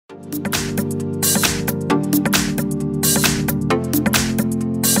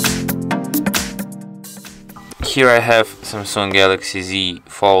Here I have Samsung Galaxy Z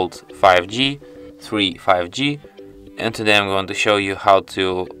Fold 5G, 5G, and today I'm going to show you how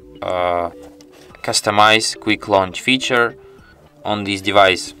to customize quick launch feature on this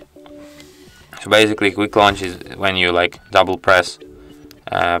device. So basically, quick launch is when you double press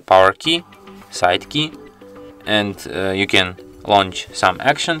power key, side key, and you can launch some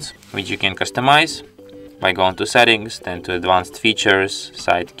actions which you can customize by going to settings, then to advanced features,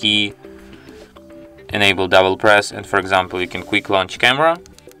 side key, enable double press, and for example you can quick launch camera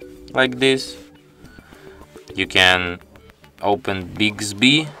like this. You can open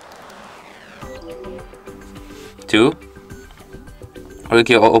Bixby too, or you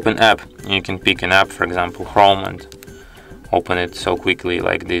can open app. You can pick an app, for example Chrome, and open it so quickly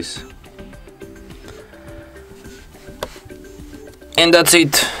like this. And that's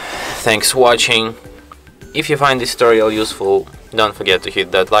it. Thanks for watching. If you find this tutorial useful, don't forget to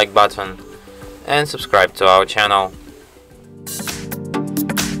hit that like button and subscribe to our channel.